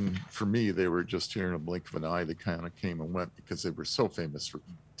were, even for me, they were just here in a blink of an eye. They kind of came and went because they were so famous for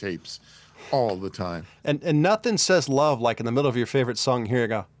tapes all the time. And nothing says love like in the middle of your favorite song. Here you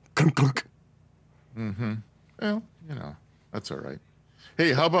go. Mm-hmm. Well, you know, that's all right.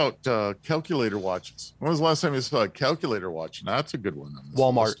 Hey, how about calculator watches? When was the last time you saw a calculator watch? Now, that's a good one. On this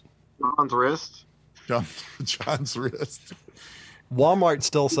Walmart. list. John's wrist. John's wrist. Walmart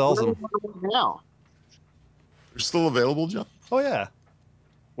still sells them. Now. They're still available, John? Oh yeah.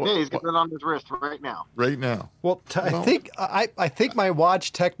 Yeah, he's got it on his wrist right now. Right now. Well, I think my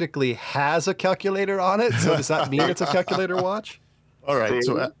watch technically has a calculator on it. So does that mean it's a calculator watch? All right.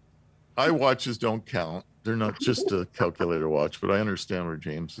 So iWatches don't count. They're not just a calculator watch, but I understand where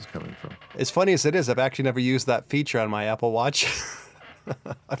James is coming from. As funny as it is, I've actually never used that feature on my Apple Watch.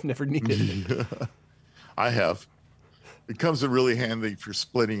 I've never needed it. I have. It comes in really handy for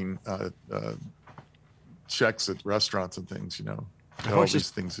splitting checks at restaurants and things, you know. I've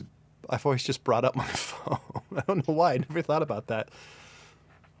always just brought up my phone. I don't know why. I never thought about that.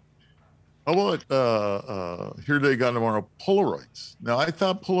 How about here today, gone tomorrow, Polaroids. Now, I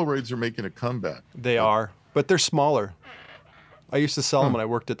thought Polaroids are making a comeback. They are, but they're smaller. I used to sell them when I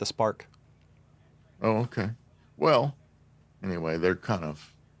worked at the Spark. Oh, okay. Well, anyway, they're kind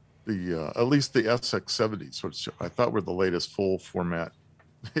of at least the SX70s, which I thought were the latest full format,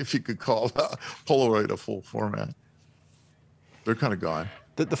 if you could call Polaroid a full format. They're kind of gone.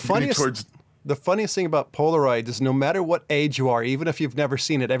 The funniest thing about Polaroid is no matter what age you are, even if you've never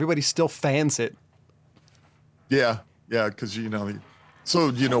seen it, everybody still fans it. Yeah, because you know. So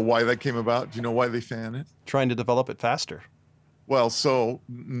do you know why that came about? Do you know why they fan it? Trying to develop it faster. Well, so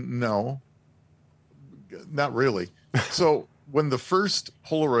no, not really. So when the first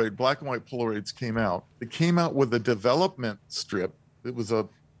Polaroid, black and white Polaroids came out, it came out with a development strip. It was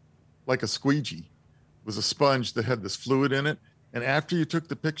like a squeegee. It was a sponge that had this fluid in it. And after you took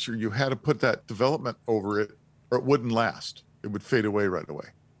the picture, you had to put that development over it or it wouldn't last. It would fade away right away.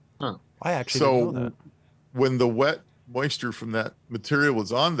 Huh. I actually didn't know that. When the wet moisture from that material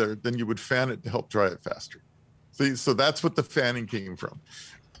was on there, then you would fan it to help dry it faster. See, so that's what the fanning came from.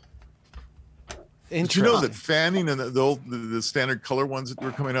 Did you know that fanning and the standard color ones that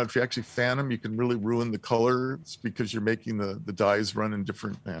were coming out, if you actually fan them, you can really ruin the colors because you're making the dyes run in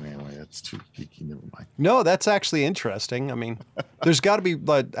different. Anyway, it's too geeky. Never mind. No, that's actually interesting. I mean, there's got to be,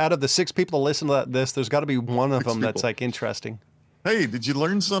 out of the 6 people that listen to this, there's got to be one of them that's like interesting. Hey, did you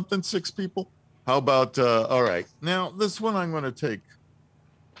learn something, 6 people? How about, all right. Now, this one I'm going to take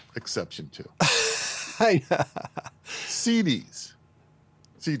exception to. CDs.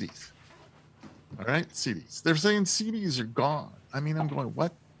 All right, CDs. They're saying CDs are gone. I mean, I'm going,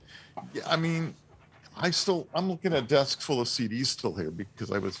 what? Yeah, I mean, I'm looking at a desk full of CDs still here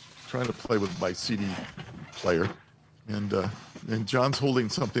because I was trying to play with my CD player, and John's holding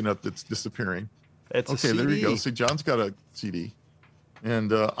something up that's disappearing. It's okay. A CD. There you go. See, John's got a CD,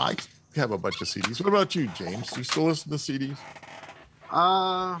 and I have a bunch of CDs. What about you, James? Do you still listen to CDs?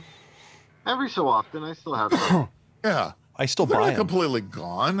 Every so often, I still have some. Yeah. I still They're buy not them. completely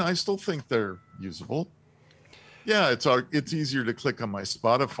gone. I still think they're usable. Yeah, it's easier to click on my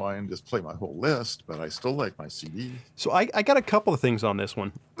Spotify and just play my whole list, but I still like my CD. So I got a couple of things on this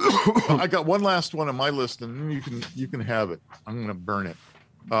one. I got one last one on my list, and then you can have it. I'm going to burn it.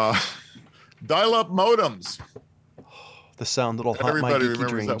 Dial-up modems. The sound that'll haunt my Everybody geeky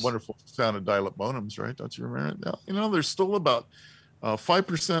remembers dreams. that wonderful sound of dial-up modems, right? Don't you remember it? You know, there's still about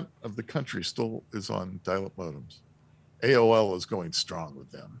 5% of the country still is on dial-up modems. AOL is going strong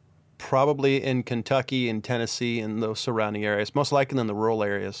with them. Probably in Kentucky and Tennessee and those surrounding areas, most likely in the rural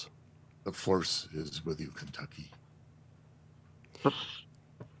areas. The force is with you, Kentucky.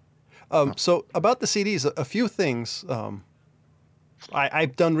 So about the CDs, a few things.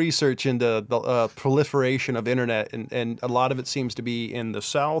 I've done research into the proliferation of internet, and a lot of it seems to be in the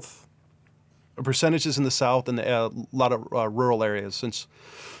South, percentages in the South and a lot of rural areas, since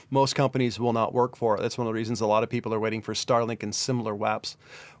most companies will not work for it. That's one of the reasons a lot of people are waiting for Starlink and similar WAPs.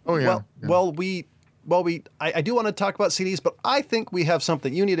 Oh, yeah. I do want to talk about CDs, but I think we have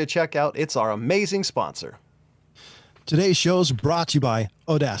something you need to check out. It's our amazing sponsor. Today's show is brought to you by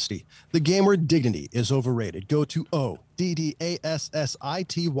Audacity. The game where dignity is overrated. Go to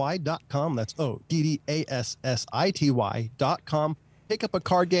ODDASSITY.com. That's ODDASSITY.com. Pick up a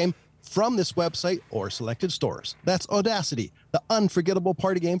card game from this website or selected stores. That's Audacity, the unforgettable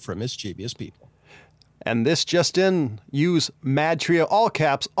party game for mischievous people. And this just in, use Mad Trio, all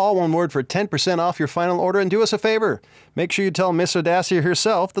caps, all one word, for 10% off your final order. And do us a favor, make sure you tell Miss Audacity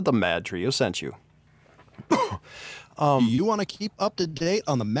herself that the Mad Trio sent you. You want to keep up to date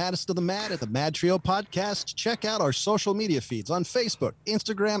on the maddest of the mad at the Mad Trio podcast? Check out our social media feeds on Facebook,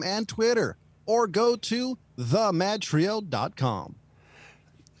 Instagram, and Twitter, or go to themadtrio.com.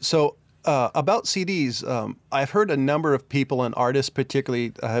 So about CDs, I've heard a number of people and artists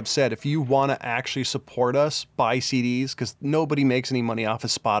particularly have said, if you want to actually support us, buy CDs, because nobody makes any money off of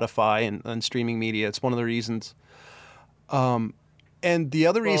Spotify and streaming media. It's one of the reasons. And the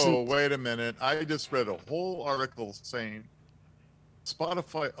other reason... Oh, wait a minute. I just read a whole article saying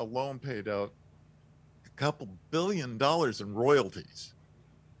Spotify alone paid out a couple $2 billion in royalties.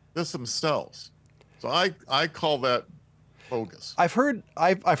 Just themselves. So I call that bogus. I've heard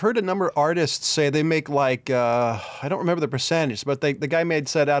a number of artists say they make like I don't remember the percentage, but the guy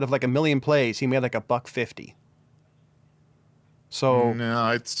said out of like 1 million plays, he made like $1.50. So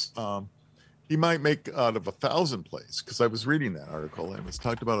no, it's he might make out of 1,000 plays, because I was reading that article and it was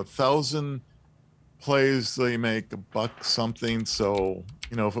talked about 1,000 plays they make $1 something. So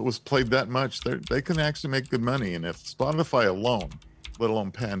you know, if it was played that much, they can actually make good money. And if Spotify alone, let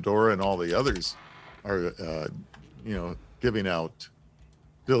alone Pandora and all the others, are giving out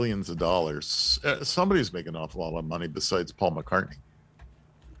billions of dollars, somebody's making an awful lot of money besides Paul McCartney.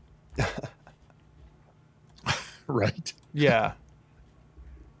 Right? yeah.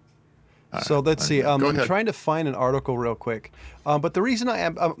 So let's see. Go I'm ahead. trying to find an article real quick. But the reason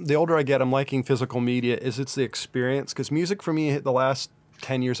the older I get, I'm liking physical media, is it's the experience. Because music for me, the last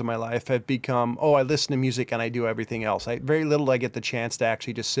 10 years of my life have become, I listen to music and I do everything else. Very little I get the chance to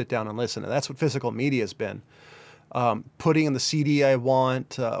actually just sit down and listen. And that's what physical media has been. Putting in the CD I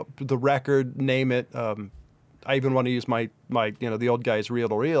want, the record, name it. I even want to use my the old guy's reel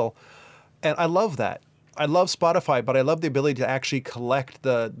to reel. And I love that. I love Spotify, but I love the ability to actually collect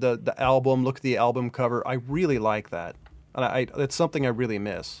the album, look at the album cover. I really like that. And it's something I really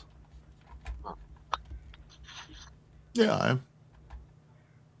miss. Yeah,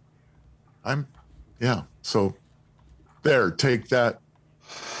 yeah. So there, take that.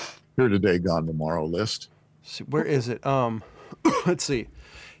 Here today, gone tomorrow list. See, where is it? Let's see.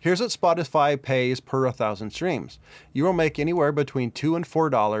 Here's what Spotify pays per 1,000 streams. You will make anywhere between $2 and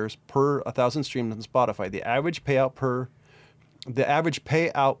 $4 per 1,000 streams on Spotify. The average payout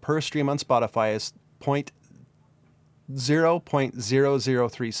per stream on Spotify is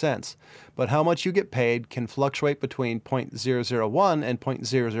 0.003 cents. But how much you get paid can fluctuate between 0.001 and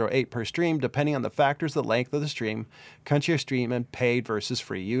 0.008 per stream, depending on the factors: the length of the stream, country of stream, and paid versus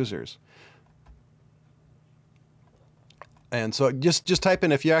free users. And so just type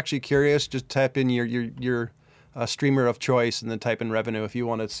in, if you're actually curious, just type in your streamer of choice and then type in revenue if you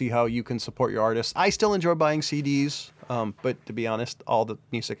want to see how you can support your artists. I still enjoy buying CDs, but to be honest, all the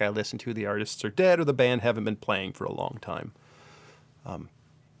music I listen to, the artists are dead or the band haven't been playing for a long time.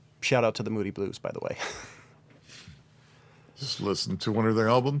 Shout out to the Moody Blues, by the way. Just listen to one of their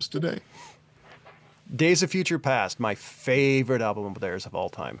albums today. Days of Future Past, my favorite album of theirs of all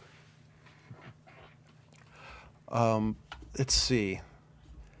time. Let's see.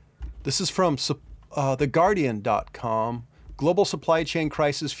 This is from theguardian.com. Global supply chain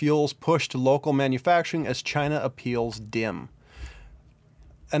crisis fuels push to local manufacturing as China appeals dim.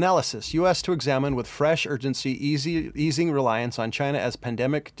 Analysis. U.S. to examine with fresh urgency easing reliance on China as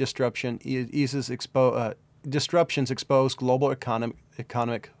pandemic disruptions expose global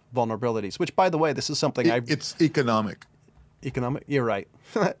economic vulnerabilities. Which, by the way, this is something It's economic. Economic? You're right.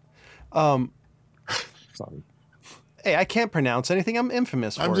 Sorry. Hey, I can't pronounce anything. I'm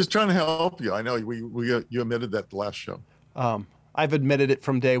infamous for I'm just it. trying to help you. I know you admitted that the last show. I've admitted it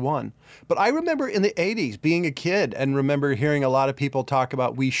from day one. But I remember in the 80s being a kid and remember hearing a lot of people talk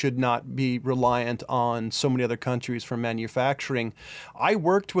about we should not be reliant on so many other countries for manufacturing. I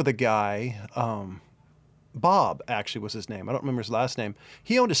worked with a guy, Bob actually was his name. I don't remember his last name.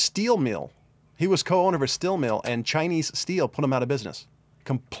 He owned a steel mill. He was co-owner of a steel mill, and Chinese steel put him out of business,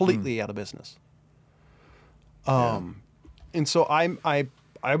 completely out of business. And so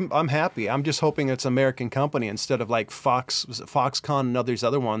I'm happy. I'm just hoping it's an American company instead of like Foxconn and others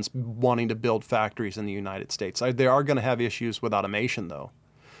other ones wanting to build factories in the United States. They are going to have issues with automation, though.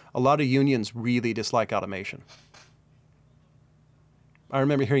 A lot of unions really dislike automation. I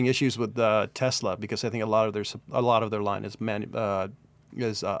remember hearing issues with Tesla because I think a lot of their line is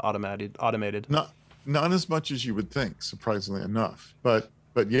automated. Not as much as you would think, surprisingly enough. But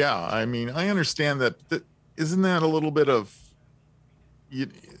yeah, I mean, I understand that. Isn't that a little bit of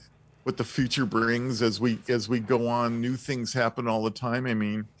what the future brings as we go on? New things happen all the time. I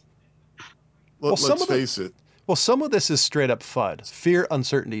mean, let's face it. Well, some of this is straight up FUD, fear,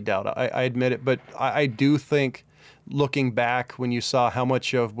 uncertainty, doubt. I admit it, but I do think, looking back when you saw how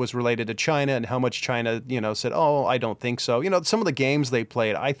much of was related to China and how much China, said, "Oh, I don't think so." Some of the games they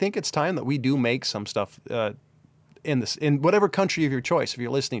played. I think it's time that we do make some stuff in whatever country of your choice. If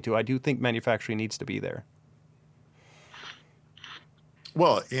you're listening to, I do think manufacturing needs to be there.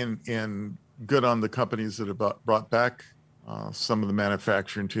 Well, and good on the companies that have brought back some of the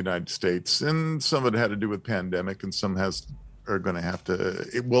manufacturing to the United States, and some of it had to do with pandemic, and some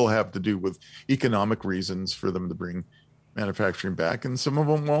it will have to do with economic reasons for them to bring manufacturing back, and some of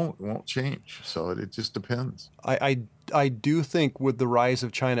them won't change. So it just depends. I do think with the rise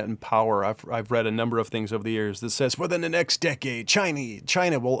of China in power, I've read a number of things over the years that says within the next decade,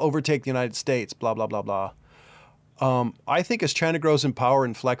 China will overtake the United States, blah, blah, blah, blah. I think as China grows in power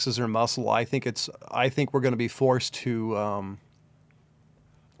and flexes her muscle, I think we're going to be forced to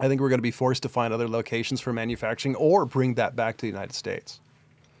find other locations for manufacturing or bring that back to the United States.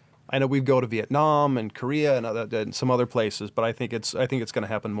 I know we go to Vietnam and Korea and some other places, but I think it's going to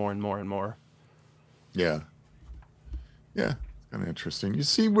happen more and more and more. Yeah, it's kind of interesting. You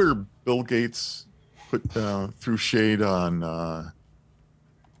see where Bill Gates threw shade on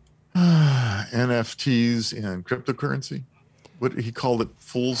NFTs and cryptocurrency. What he called it,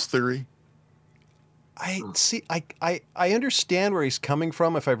 fool's theory. I understand where he's coming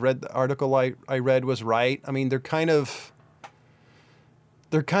from. If I've read the article I read was right. I mean, they're kind of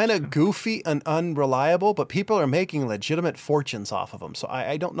goofy and unreliable, but people are making legitimate fortunes off of them. So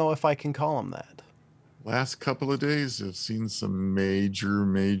I don't know if I can call them that. Last couple of days, I've seen some major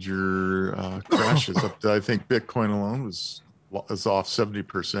crashes. Up to, I think Bitcoin alone is off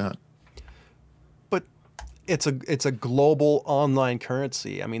 70%. But it's a global online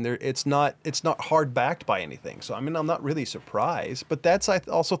currency. I mean, it's not hard backed by anything. So I mean, I'm not really surprised. But that's, I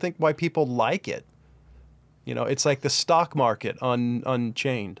also think, why people like it. It's like the stock market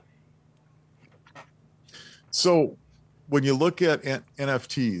unchained. So when you look at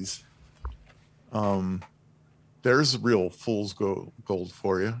NFTs, there's real fool's gold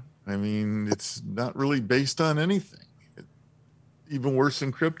for you. I mean, it's not really based on anything. Even worse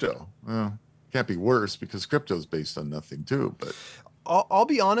than crypto. Well, can't be worse because crypto is based on nothing too. But I'll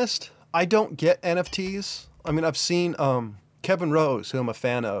be honest, I don't get NFTs. I mean, I've seen Kevin Rose, who I'm a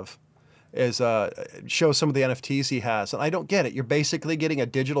fan of, show some of the NFTs he has, and I don't get it. You're basically getting a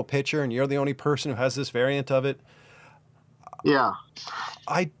digital picture, and you're the only person who has this variant of it. Yeah,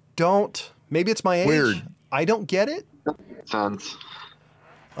 I don't. Maybe it's my age. Weird. I don't get it. Sense.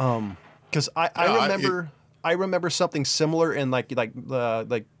 Because I remember something similar in like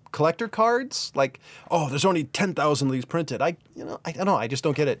collector cards. Like, oh, there's only 10,000 of these printed. I don't know. I just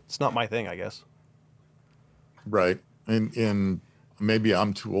don't get it. It's not my thing, I guess. Right, and maybe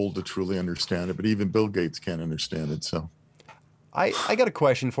I'm too old to truly understand it, but even Bill Gates can't understand it. So, I got a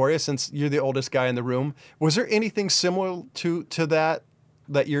question for you. Since you're the oldest guy in the room, was there anything similar to that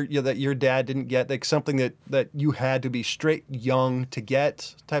your dad didn't get, like something that you had to be straight young to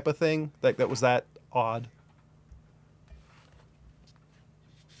get type of thing, that was that odd?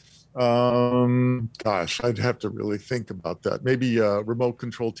 Gosh, I'd have to really think about that. Maybe remote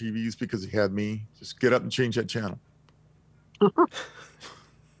control TVs, because he had me just get up and change that channel.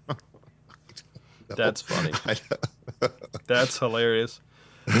 That's funny. I- That's hilarious.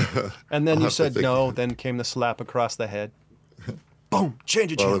 And then I'll you have to said think. no, then came the slap across the head. Boom,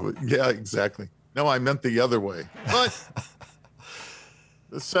 change the Well, channel. yeah, exactly. No, I meant the other way. But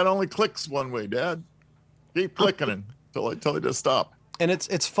the set only clicks one way, Dad. Keep clicking it until I tell you to stop. And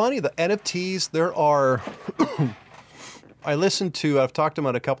it's funny, the NFTs, there are I've talked to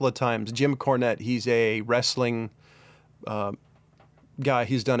him a couple of times, Jim Cornette. He's a wrestling guy.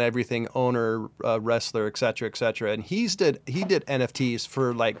 He's done everything, owner, wrestler, etc., etc. And he did NFTs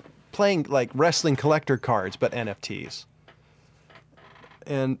for like playing like wrestling collector cards, but NFTs.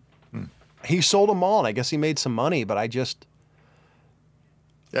 And he sold them all, and I guess he made some money, but I just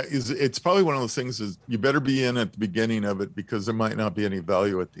Yeah, it's probably one of those things is you better be in at the beginning of it because there might not be any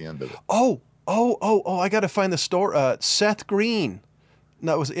value at the end of it. Oh, I got to find the store. Seth Green.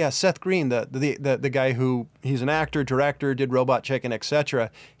 No, it was Seth Green, the guy who he's an actor, director, did Robot Chicken, etc.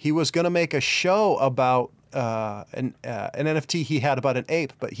 He was going to make a show about an NFT he had about an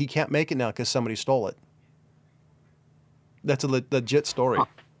ape, but he can't make it now because somebody stole it. That's a legit story.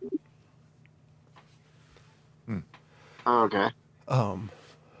 Oh, okay.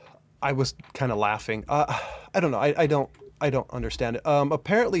 I was kind of laughing. I don't know. I don't understand it.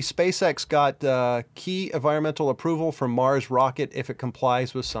 Apparently, SpaceX got key environmental approval from Mars rocket if it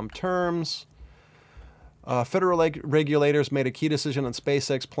complies with some terms. Federal regulators made a key decision on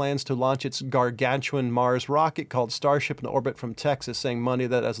SpaceX plans to launch its gargantuan Mars rocket called Starship in orbit from Texas, saying Monday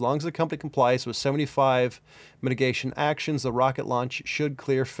that as long as the company complies with 75 mitigation actions, the rocket launch should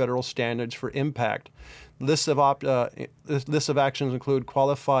clear federal standards for impact. Lists of actions include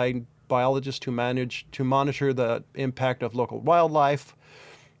qualified biologists to monitor the impact of local wildlife,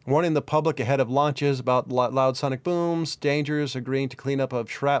 warning the public ahead of launches about loud sonic booms, dangers, agreeing to clean up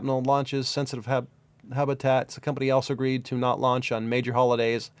of shrapnel launches, sensitive habitats. The company also agreed to not launch on major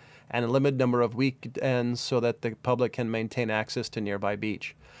holidays and a limited number of weekends so that the public can maintain access to nearby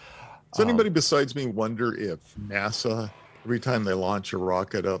beach. Does anybody besides me wonder if NASA, every time they launch a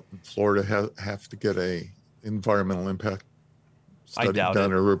rocket up in Florida, have to get a environmental impact study doubt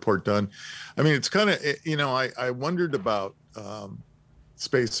done it. or a report done? I mean, it's kind of, I wondered about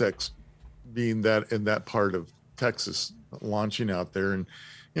SpaceX being that in that part of Texas launching out there. And,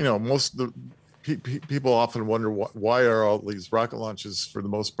 most of the people often wonder why are all these rocket launches for the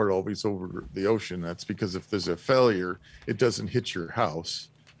most part always over the ocean? That's because if there's a failure, it doesn't hit your house.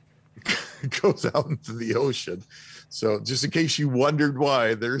 It goes out into the ocean. So just in case you wondered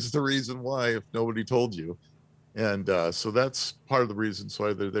why, there's the reason why if nobody told you. And so that's part of the reasons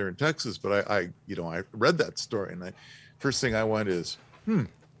why they're there in Texas. But I read that story, and first thing I went is,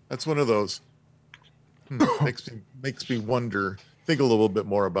 that's one of those makes me wonder, think a little bit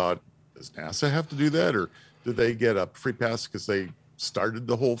more about, does NASA have to do that, or do they get a free pass because they started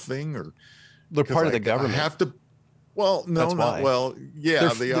the whole thing, or They're part of the government. have to. Well, no, That's not why. well. Yeah,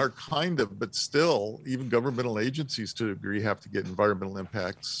 They're- they are kind of, but still, even governmental agencies to a degree have to get environmental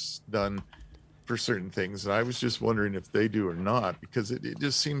impacts done for certain things. And I was just wondering if they do or not, because it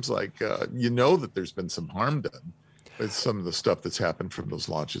just seems like that there's been some harm done with some of the stuff that's happened from those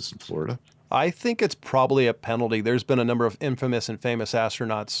launches in Florida. I think it's probably a penalty. There's been a number of infamous and famous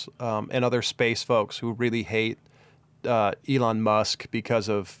astronauts and other space folks who really hate Elon Musk because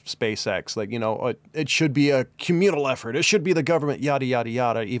of SpaceX. Like, it should be a communal effort. It should be the government, yada, yada,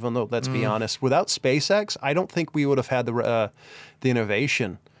 yada, even though, let's be honest, without SpaceX, I don't think we would have had the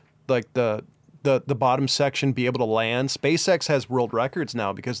innovation. Like the bottom section be able to land. SpaceX has world records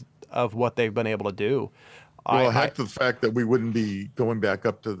now because of what they've been able to do. Well, heck, the fact that we wouldn't be going back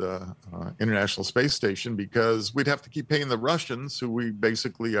up to the International Space Station because we'd have to keep paying the Russians, who we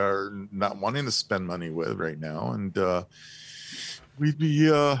basically are not wanting to spend money with right now. And we'd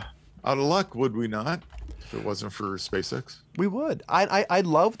be out of luck, would we not, if it wasn't for SpaceX? We would. I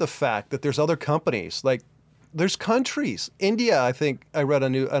love the fact that there's other companies, like there's countries. India, I think I read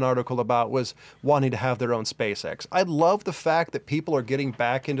an article about, was wanting to have their own SpaceX. I love the fact that people are getting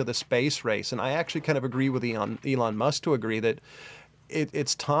back into the space race. And I actually kind of agree with Elon Musk to agree that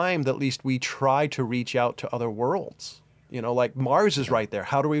it's time that at least we try to reach out to other worlds. Like Mars is right there.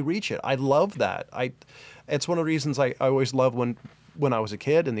 How do we reach it? I love that. It's one of the reasons I always loved when I was a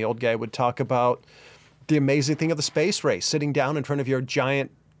kid and the old guy would talk about the amazing thing of the space race, sitting down in front of your giant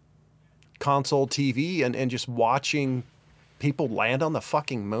console TV and just watching people land on the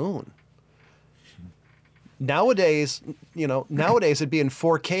fucking moon. Nowadays it'd be in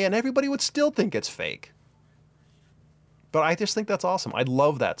 4K and everybody would still think it's fake. But I just think that's awesome. I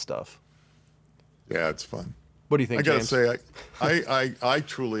love that stuff. Yeah, it's fun. What do you think, I gotta James? say, I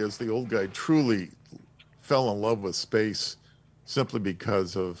truly, as the old guy, truly fell in love with space simply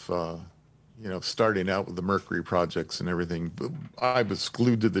because of starting out with the Mercury projects and everything. But I was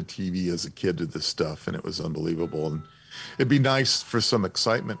glued to the TV as a kid to this stuff, and it was unbelievable. And it'd be nice for some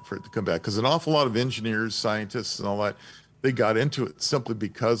excitement for it to come back, because an awful lot of engineers, scientists, and all that, they got into it simply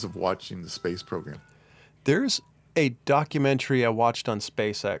because of watching the space program. There's a documentary I watched on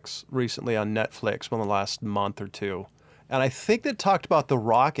SpaceX recently on Netflix within the last month or two. And I think that talked about the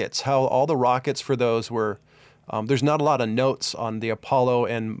rockets, how all the rockets for those were, there's not a lot of notes on the Apollo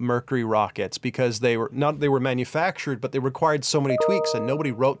and Mercury rockets because they were manufactured, but they required so many tweaks and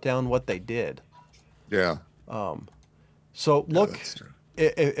nobody wrote down what they did. Yeah. So look, that's true.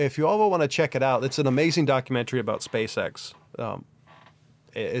 If you all want to check it out, it's an amazing documentary about SpaceX.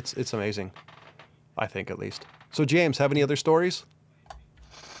 It's amazing, I think, at least. So James, have any other stories?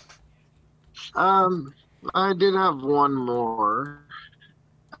 I did have one more.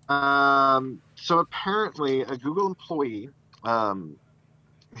 So apparently a Google employee, let's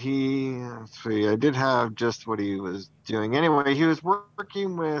see, I did have just what he was doing. Anyway, he was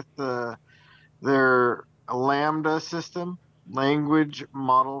working with their Lambda system, language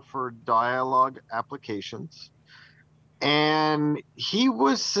model for dialogue applications. And he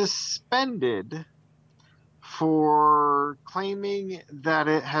was suspended for claiming that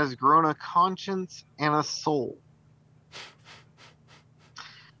it has grown a conscience and a soul.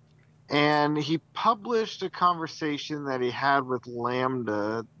 And he published a conversation that he had with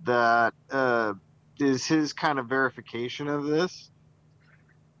Lambda that is his kind of verification of this.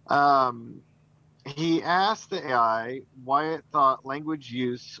 He asked the AI why it thought language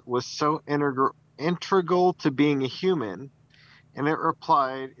use was so integral to being a human, and it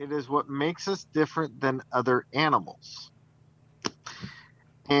replied, "It is what makes us different than other animals."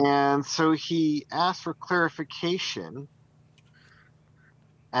 And so he asked for clarification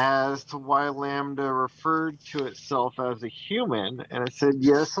as to why Lambda referred to itself as a human, and it said,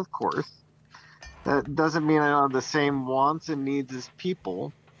 yes, of course. That doesn't mean I don't have the same wants and needs as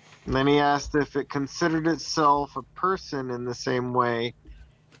people. And then he asked if it considered itself a person in the same way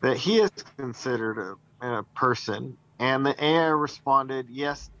that he is considered a person. And the AI responded,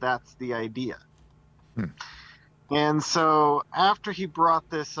 yes, that's the idea. And so after he brought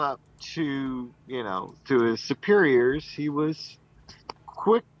this up to his superiors, he was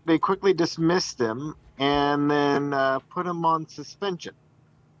they quickly dismissed him and then put him on suspension.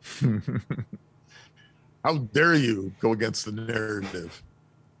 How dare you go against the narrative?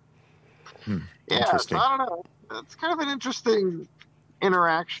 Yeah, Interesting. I don't know. It's kind of an interesting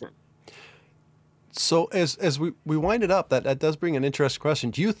interaction. So as we wind it up, that does bring an interesting question.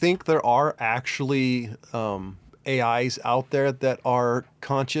 Do you think there are actually AIs out there that are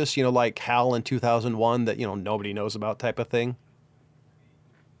conscious, like HAL in 2001 that, nobody knows about type of thing?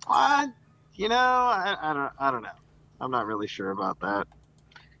 I don't know. I'm not really sure about that.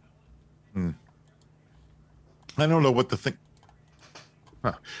 I don't know what to think.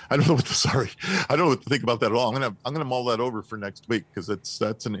 I don't know what to think about that at all. I'm gonna mull that over for next week, because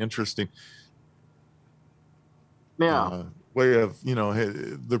that's an interesting way of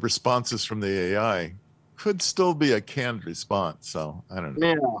the responses from the AI could still be a canned response. So I don't know.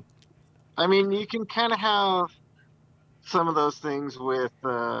 Yeah, I mean, you can kind of have some of those things with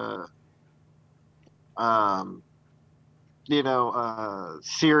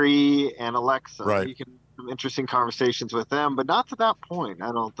Siri and Alexa. Right. You can have some interesting conversations with them, but not to that point,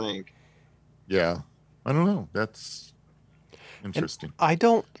 I don't think. Yeah, I don't know. That's interesting.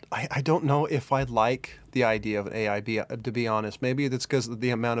 And I don't know if I like the idea of an AI, to be honest. Maybe it's because of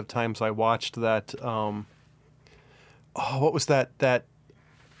the amount of times I watched that. What was that?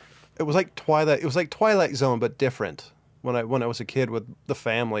 It was like Twilight. It was like Twilight Zone, but different. When I was a kid with the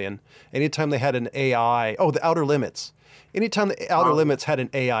family, and anytime they had an AI, The Outer Limits. Anytime the Outer Limits had an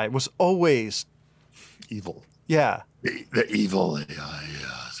AI, it was always evil. Yeah. The evil AI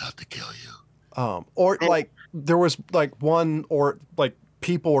is out to kill you. Or like there was like one, or like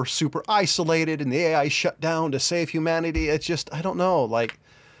people were super isolated and the AI shut down to save humanity. It's just, I don't know. Like,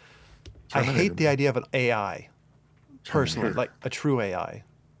 I hate the idea of an AI personally, like a true AI.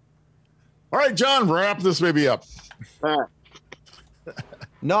 All right, John, wrap this baby up.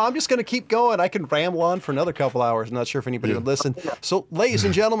 No, I'm just going to keep going. I can ramble on for another couple hours. I'm not sure if anybody would listen. So, ladies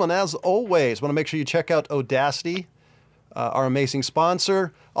and gentlemen, as always, want to make sure you check out Audacity, our amazing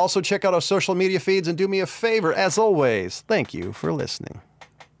sponsor. Also, check out our social media feeds, and do me a favor, as always, thank you for listening.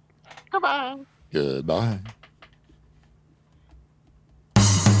 Goodbye. Goodbye.